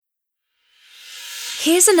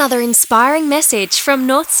Here's another inspiring message from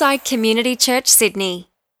Northside Community Church, Sydney.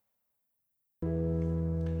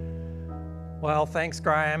 Well, thanks,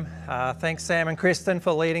 Graham. Thanks, Sam and Kristen,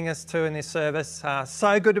 for leading us in this service.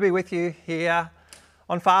 So good to be with you here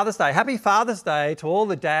on Father's Day. Happy Father's Day to all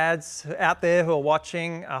the dads out there who are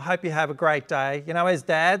watching. I hope you have a great day. You know, as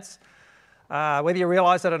dads, whether you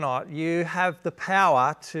realise it or not, you have the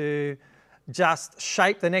power to just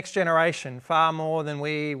shape the next generation far more than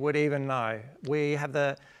we would even know. We have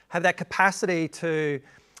that capacity to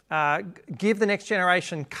give the next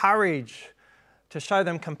generation courage, to show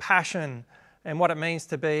them compassion and what it means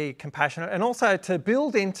to be compassionate, and also to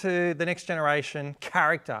build into the next generation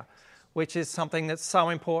character, which is something that's so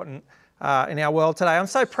important in our world today. I'm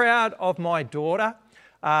so proud of my daughter.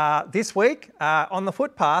 This week, on the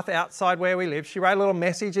footpath outside where we live, she wrote a little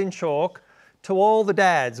message in chalk. To all the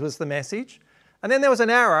dads was the message. And then there was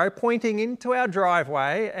an arrow pointing into our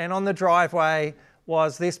driveway, and on the driveway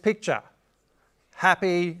was this picture.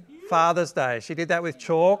 Happy Father's Day. She did that with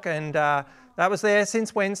chalk, and that was there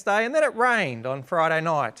since Wednesday, and then it rained on Friday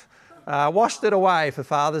night. Washed it away for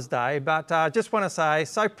Father's Day, but just want to say,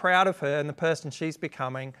 so proud of her and the person she's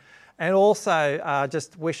becoming, and also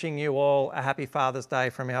just wishing you all a happy Father's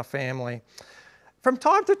Day from our family. From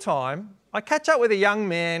time to time, I catch up with a young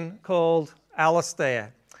man called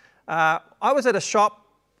Alistair. I was at a shop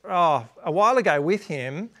a while ago with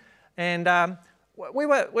him, and we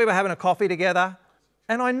were having a coffee together,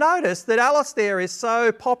 and I noticed that Alistair is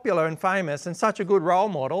so popular and famous and such a good role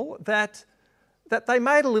model that they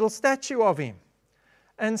made a little statue of him.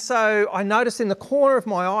 And so I noticed in the corner of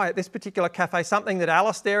my eye at this particular cafe something that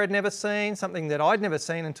Alistair had never seen, something that I'd never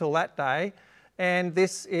seen until that day, and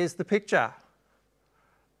this is the picture.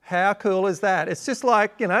 How cool is that? It's just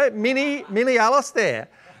like, mini Alistair.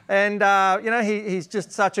 And, he's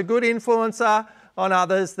just such a good influencer on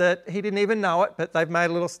others that he didn't even know it, but they've made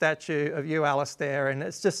a little statue of you, Alistair, and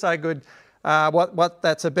it's just so good what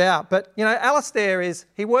that's about. But, Alistair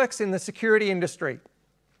he works in the security industry.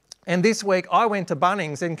 And this week I went to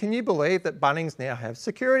Bunnings, and can you believe that Bunnings now have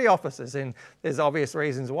security officers? And there's obvious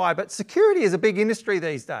reasons why, but security is a big industry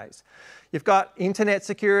these days. You've got internet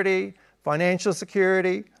security, financial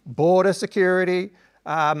security, border security.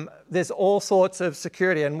 There's all sorts of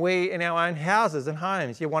security, and we in our own houses and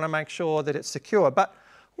homes, you want to make sure that it's secure. But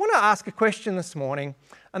I want to ask a question this morning,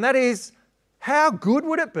 and that is, how good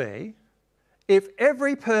would it be if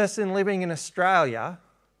every person living in Australia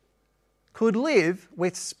could live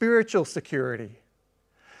with spiritual security?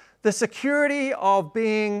 The security of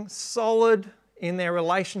being solid in their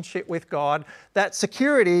relationship with God, that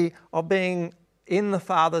security of being in the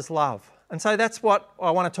Father's love. And so that's what I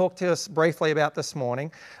want to talk to us briefly about this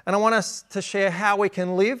morning. And I want us to share how we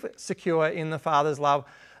can live secure in the Father's love.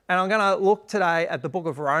 And I'm going to look today at the book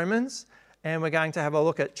of Romans, and we're going to have a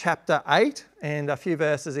look at chapter 8 and a few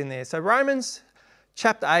verses in there. So Romans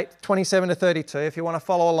chapter 8, 27 to 32. If you want to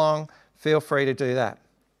follow along, feel free to do that.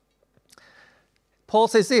 Paul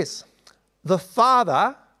says this: "The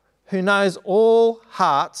Father who knows all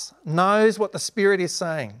hearts knows what the Spirit is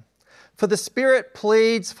saying. For the Spirit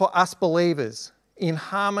pleads for us believers in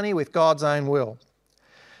harmony with God's own will.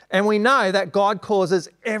 And we know that God causes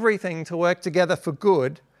everything to work together for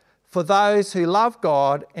good for those who love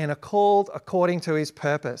God and are called according to his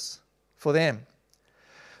purpose for them.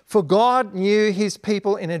 For God knew his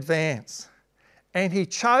people in advance, and he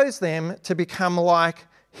chose them to become like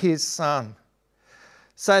his Son,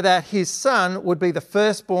 so that his Son would be the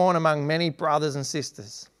firstborn among many brothers and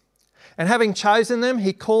sisters. And having chosen them,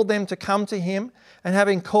 he called them to come to him. And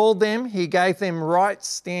having called them, he gave them right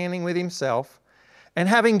standing with himself. And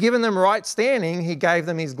having given them right standing, he gave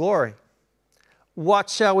them his glory. What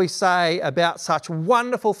shall we say about such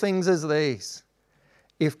wonderful things as these?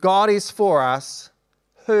 If God is for us,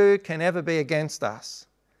 who can ever be against us?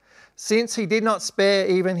 Since he did not spare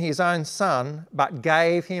even his own Son, but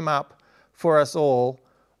gave him up for us all,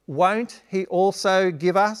 won't he also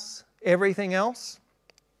give us everything else?"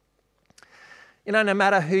 No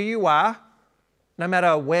matter who you are, no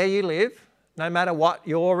matter where you live, no matter what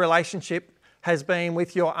your relationship has been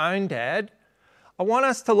with your own dad, I want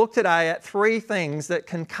us to look today at three things that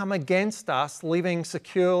can come against us living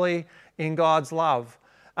securely in God's love.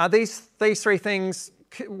 These three things,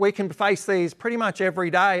 we can face these pretty much every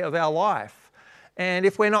day of our life. And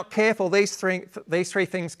if we're not careful, these three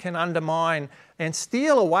things can undermine and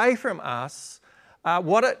steal away from us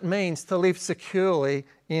what it means to live securely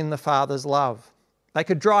in the Father's love. They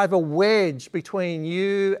could drive a wedge between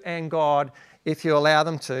you and God if you allow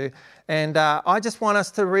them to. And I just want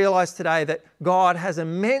us to realise today that God has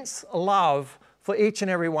immense love for each and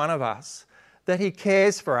every one of us, that he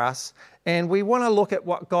cares for us, And we want to look at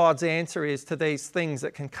what God's answer is to these things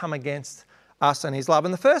that can come against us and his love.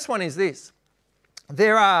 And the first one is this.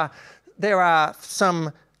 There are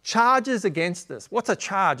some charges against us. What's a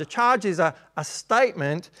charge? A charge is a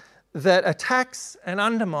statement that attacks and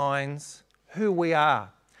undermines who we are.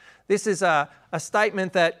 This is a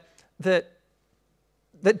statement that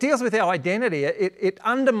deals with our identity. It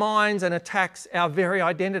undermines and attacks our very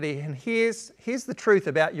identity. And here's the truth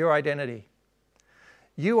about your identity.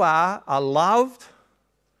 You are a loved,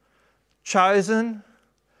 chosen,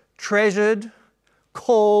 treasured,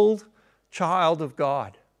 called child of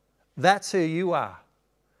God. That's who you are.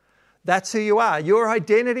 That's who you are. Your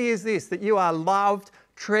identity is this, that you are loved,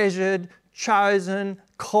 treasured, chosen,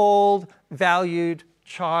 called, valued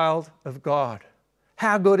child of God.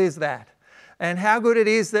 How good is that? And how good it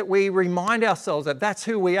is that we remind ourselves that that's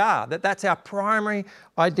who we are, that that's our primary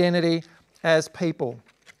identity as people.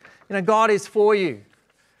 You know, God is for you.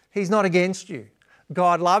 He's not against you.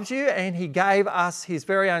 God loves you, and he gave us his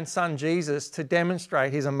very own son, Jesus, to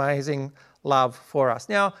demonstrate his amazing love for us.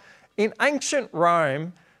 Now, in ancient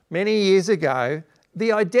Rome, many years ago,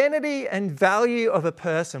 the identity and value of a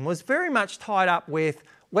person was very much tied up with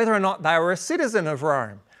whether or not they were a citizen of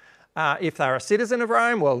Rome. If they're a citizen of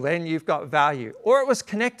Rome, well, then you've got value. Or it was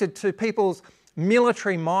connected to people's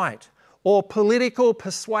military might or political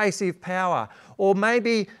persuasive power, or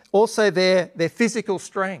maybe also their physical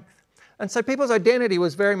strength. And so people's identity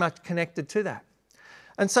was very much connected to that.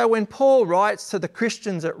 And so when Paul writes to the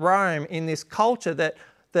Christians at Rome in this culture that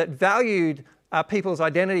valued people's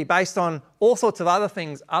identity based on all sorts of other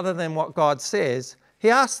things other than what God says,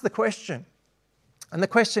 he asks the question. And the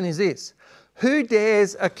question is this: who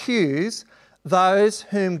dares accuse those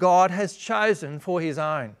whom God has chosen for his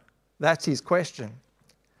own? That's his question.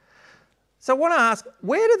 So I want to ask,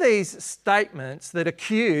 where do these statements that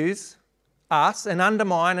accuse us and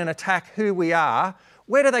undermine and attack who we are,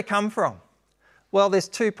 where do they come from? Well, there's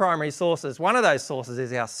two primary sources. One of those sources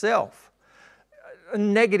is ourself.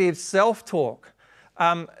 Negative self-talk.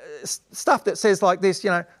 Stuff that says like this,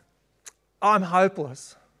 I'm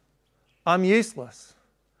hopeless. I'm useless.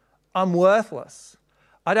 I'm worthless.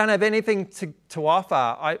 I don't have anything to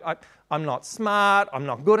offer. I'm not smart. I'm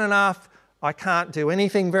not good enough. I can't do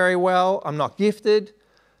anything very well. I'm not gifted.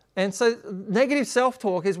 And so negative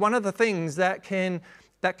self-talk is one of the things that can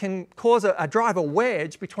cause drive a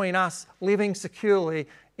wedge between us living securely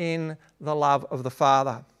in the love of the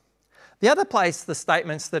Father. The other place the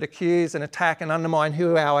statements that accuse and attack and undermine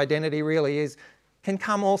who our identity really is can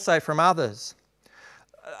come also from others.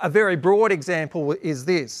 A very broad example is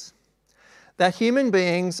this: that human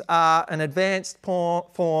beings are an advanced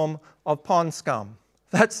form of pond scum.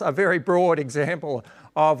 That's a very broad example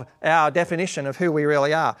of our definition of who we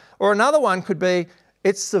really are. Or another one could be,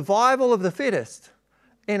 it's survival of the fittest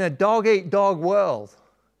in a dog-eat-dog world.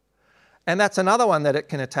 And that's another one that it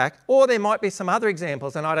can attack. Or there might be some other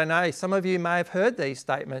examples, and I don't know, some of you may have heard these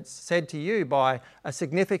statements said to you by a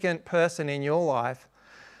significant person in your life.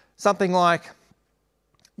 Something like,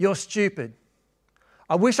 you're stupid.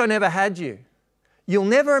 I wish I never had you. You'll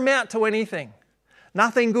never amount to anything.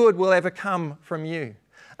 Nothing good will ever come from you.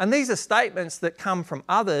 And these are statements that come from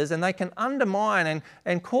others, and they can undermine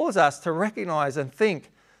and cause us to recognise and think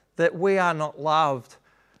that we are not loved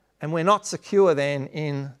and we're not secure then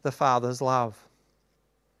in the Father's love.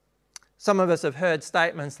 Some of us have heard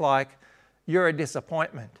statements like, you're a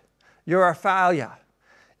disappointment, you're a failure,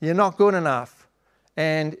 you're not good enough,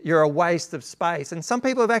 and you're a waste of space. And some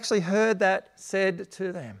people have actually heard that said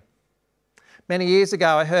to them. Many years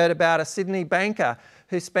ago, I heard about a Sydney banker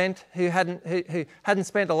who hadn't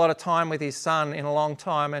spent a lot of time with his son in a long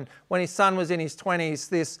time. And when his son was in his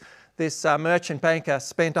 20s, this merchant banker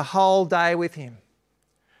spent a whole day with him.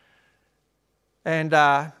 And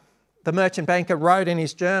the merchant banker wrote in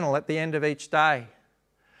his journal at the end of each day.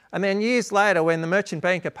 And then years later, when the merchant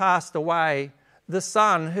banker passed away, the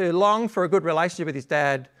son, who longed for a good relationship with his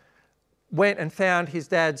dad, went and found his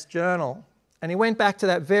dad's journal. And he went back to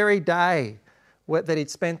that very day that he'd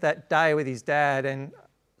spent that day with his dad. And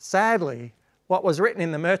sadly, what was written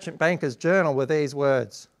in the merchant banker's journal were these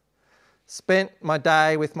words: spent my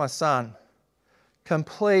day with my son.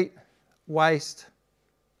 Complete waste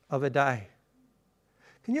of a day.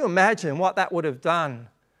 Can you imagine what that would have done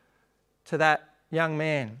to that young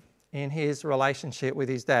man in his relationship with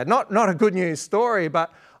his dad? Not a good news story,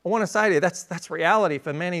 but I want to say to you, that's reality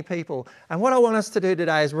for many people. And what I want us to do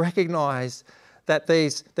today is recognise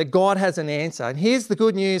that God has an answer. And here's the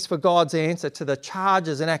good news for God's answer to the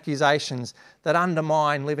charges and accusations that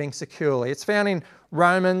undermine living securely. It's found in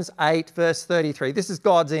Romans 8, verse 33. This is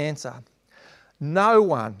God's answer. No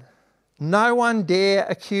one No one dare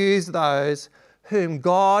accuse those whom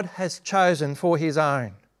God has chosen for his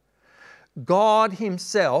own. God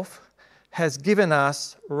himself has given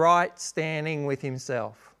us right standing with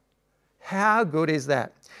himself. How good is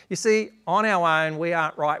that? You see, on our own, we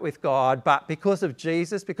aren't right with God, but because of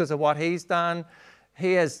Jesus, because of what he's done,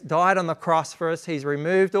 he has died on the cross for us. He's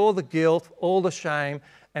removed all the guilt, all the shame,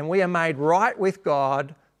 and we are made right with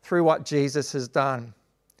God through what Jesus has done.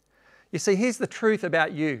 You see, here's the truth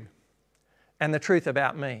about you and the truth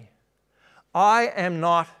about me. I am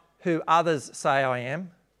not who others say I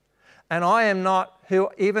am, and I am not who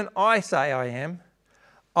even I say I am.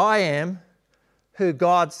 I am who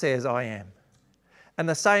God says I am. And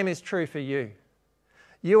the same is true for you.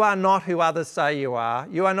 You are not who others say you are.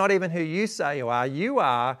 You are not even who you say you are. You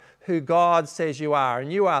are who God says you are.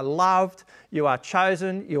 And you are loved, you are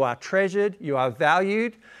chosen, you are treasured, you are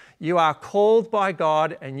valued, you are called by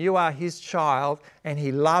God, and you are his child, and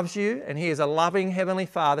he loves you, and he is a loving Heavenly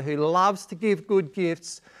Father who loves to give good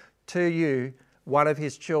gifts to you, one of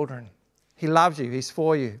his children. He loves you, he's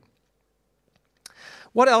for you.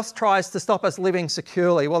 What else tries to stop us living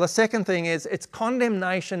securely? Well, the second thing is it's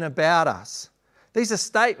condemnation about us. These are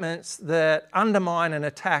statements that undermine and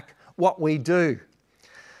attack what we do.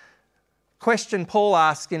 Question Paul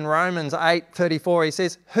asks in Romans 8:34, he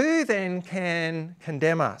says, "Who then can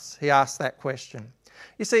condemn us?" He asks that question.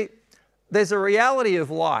 You see, there's a reality of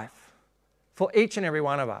life for each and every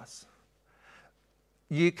one of us.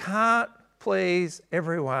 You can't please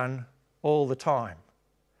everyone all the time.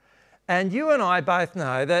 And you and I both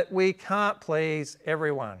know that we can't please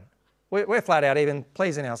everyone. We're flat out even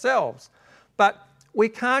pleasing ourselves. But we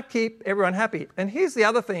can't keep everyone happy. And here's the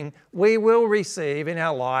other thing, we will receive in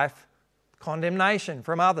our life condemnation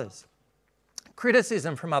from others,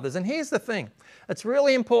 criticism from others. And here's the thing, it's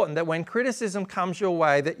really important that when criticism comes your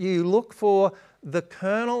way that you look for the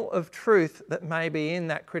kernel of truth that may be in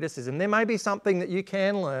that criticism. There may be something that you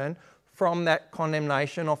can learn from that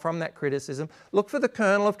condemnation or from that criticism. Look for the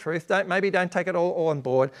kernel of truth. Maybe don't take it all on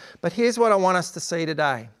board. But here's what I want us to see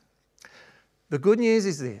today. The good news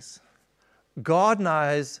is this. God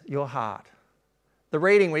knows your heart. The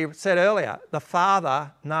reading we said earlier, the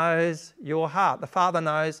Father knows your heart. The Father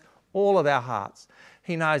knows all of our hearts.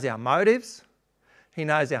 He knows our motives. He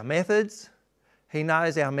knows our methods. He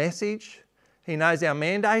knows our message. He knows our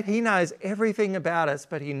mandate. He knows everything about us,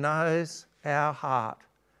 but he knows our heart.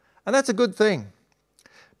 And that's a good thing,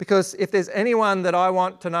 because if there's anyone that I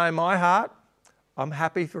want to know my heart, I'm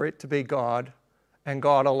happy for it to be God and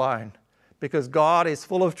God alone, because God is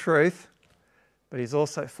full of truth, but he's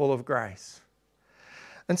also full of grace.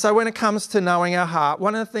 And so when it comes to knowing our heart,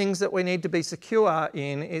 one of the things that we need to be secure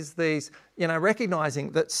in is these,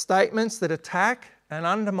 recognizing that statements that attack and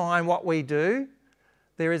undermine what we do,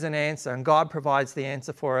 there is an answer, and God provides the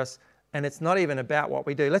answer for us, and it's not even about what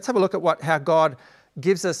we do. Let's have a look at how God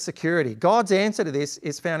gives us security. God's answer to this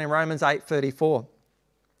is found in Romans 8:34.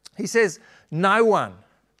 He says, no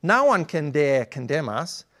one can dare condemn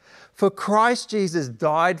us, for Christ Jesus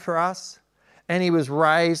died for us, and he was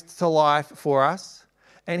raised to life for us,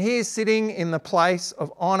 and he is sitting in the place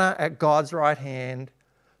of honour at God's right hand,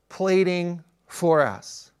 pleading for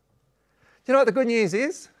us. Do you know what the good news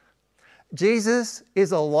is? Jesus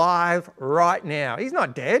is alive right now. He's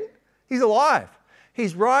not dead. He's alive.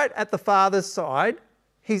 He's right at the Father's side.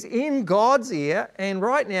 He's in God's ear, and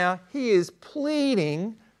right now he is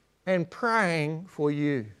pleading and praying for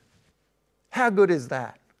you. How good is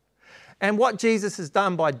that? And what Jesus has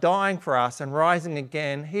done by dying for us and rising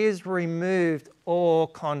again, he has removed all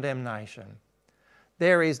condemnation.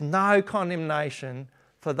 There is no condemnation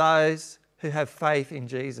for those who have faith in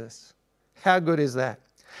Jesus. How good is that?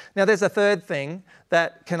 Now, there's a third thing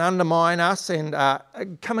that can undermine us and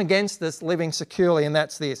come against us living securely, and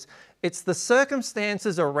that's this. It's the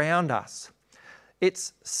circumstances around us.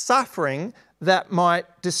 It's suffering that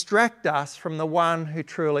might distract us from the one who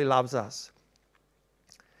truly loves us.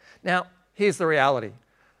 Now, here's the reality.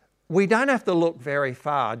 We don't have to look very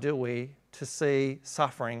far, do we, to see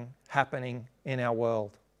suffering happening in our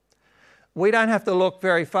world. We don't have to look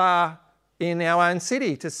very far in our own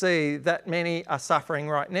city to see that many are suffering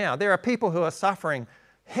right now. There are people who are suffering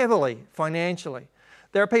heavily financially.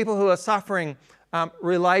 There are people who are suffering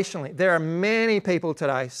relationally. There are many people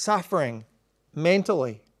today suffering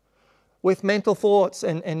mentally with mental thoughts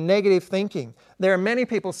and negative thinking. There are many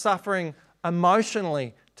people suffering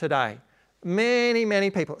emotionally today. Many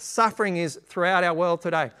people. Suffering is throughout our world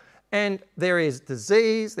today. And there is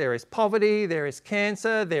disease, there is poverty, there is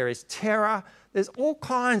cancer, there is terror. There's all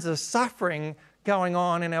kinds of suffering going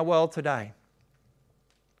on in our world today.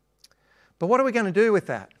 But what are we going to do with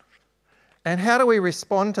that? And how do we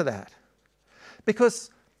respond to that?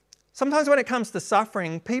 Because sometimes when it comes to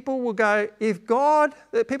suffering, people will go,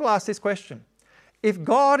 people ask this question, if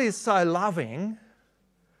God is so loving,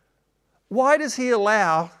 why does he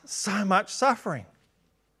allow so much suffering?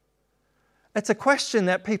 It's a question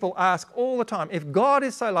that people ask all the time. If God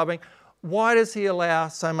is so loving, why does he allow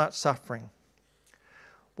so much suffering?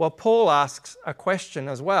 Well, Paul asks a question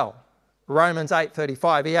as well. Romans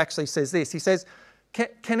 8:35, he actually says this. He says,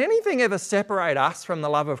 can anything ever separate us from the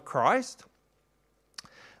love of Christ?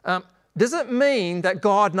 Does it mean that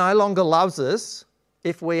God no longer loves us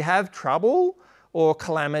if we have trouble or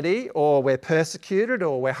calamity, or we're persecuted,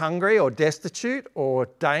 or we're hungry, or destitute, or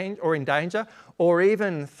in danger, or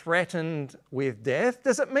even threatened with death?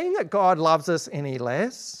 Does it mean that God loves us any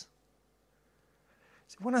less?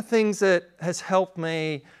 One of the things that has helped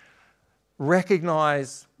me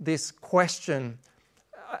recognise this question,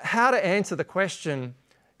 how to answer the question,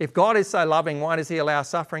 if God is so loving, why does he allow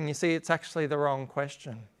suffering? You see, it's actually the wrong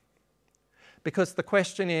question. Because the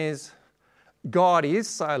question is, God is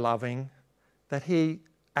so loving that he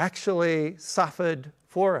actually suffered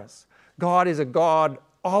for us. God is a God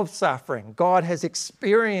of suffering. God has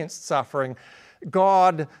experienced suffering.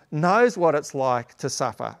 God knows what it's like to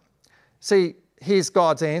suffer. See, here's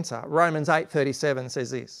God's answer. Romans 8:37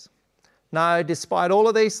 says this. No, despite all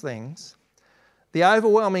of these things, the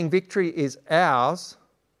overwhelming victory is ours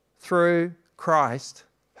through Christ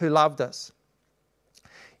who loved us.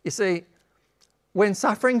 You see, when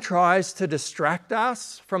suffering tries to distract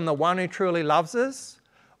us from the one who truly loves us,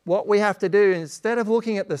 what we have to do, instead of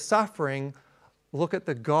looking at the suffering, look at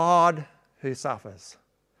the God who suffers.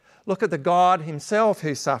 Look at the God himself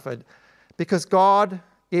who suffered, because God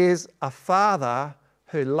is a Father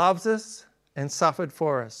who loves us and suffered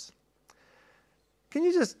for us. Can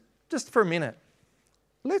you just for a minute,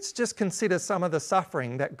 let's just consider some of the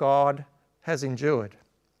suffering that God has endured.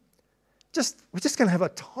 We're just going to have a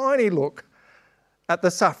tiny look at the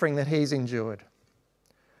suffering that he's endured.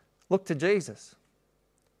 Look to Jesus.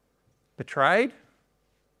 Betrayed?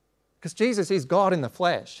 Because Jesus is God in the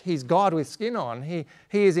flesh. He's God with skin on. He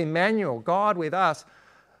is Emmanuel, God with us.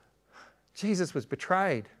 Jesus was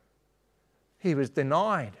betrayed. He was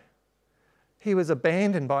denied. He was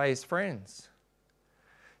abandoned by his friends.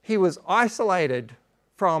 He was isolated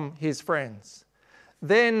from his friends.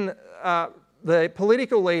 Then the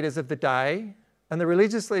political leaders of the day and the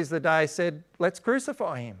religious leaders of the day said, let's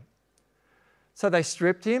crucify him. So they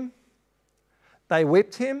stripped him, they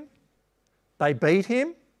whipped him, they beat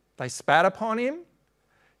him, they spat upon him.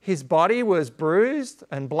 His body was bruised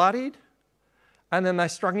and bloodied, and then they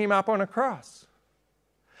strung him up on a cross.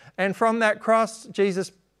 And from that cross,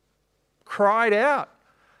 Jesus cried out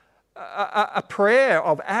a prayer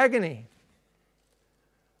of agony.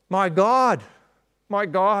 My God,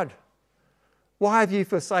 why have you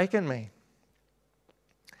forsaken me?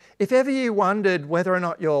 If ever you wondered whether or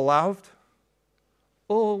not you're loved,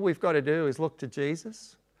 all we've got to do is look to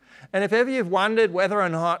Jesus. And if ever you've wondered whether or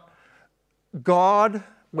not God,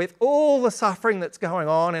 with all the suffering that's going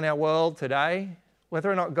on in our world today,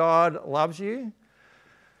 whether or not God loves you,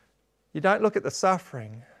 you don't look at the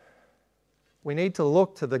suffering. We need to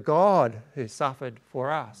look to the God who suffered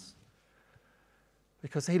for us.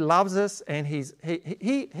 Because he loves us and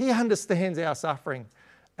he understands our suffering.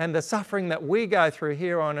 And the suffering that we go through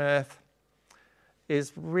here on earth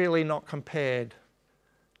is really not compared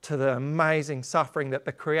to the amazing suffering that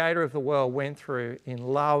the Creator of the world went through in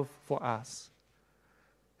love for us.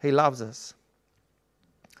 He loves us.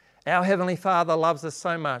 Our Heavenly Father loves us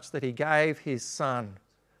so much that he gave his Son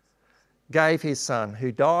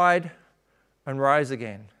who died and rose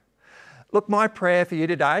again. Look, my prayer for you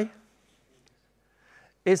today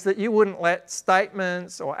is that you wouldn't let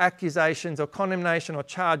statements or accusations or condemnation or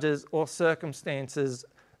charges or circumstances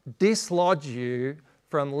dislodge you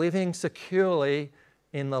from living securely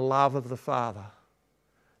in the love of the Father.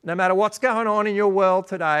 No matter what's going on in your world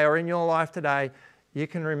today or in your life today, you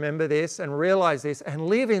can remember this and realise this and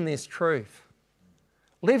live in this truth.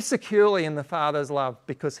 Live securely in the Father's love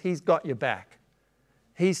because he's got your back.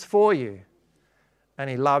 He's for you and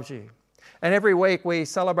he loves you. And every week we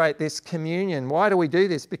celebrate this communion. Why do we do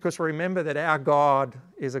this? Because remember that our God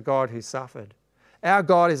is a God who suffered. Our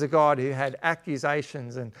God is a God who had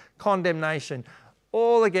accusations and condemnation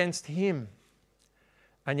all against him.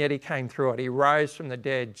 And yet he came through it. He rose from the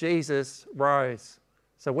dead. Jesus rose.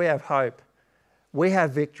 So we have hope. We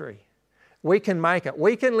have victory. We can make it.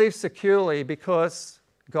 We can live securely because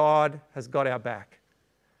God has got our back.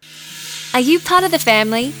 Are you part of the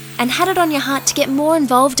family and had it on your heart to get more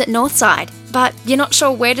involved at Northside, but you're not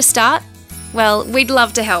sure where to start? Well, we'd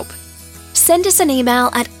love to help. Send us an email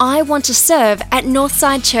at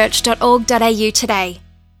iwanttoserve@northsidechurch.org.au today.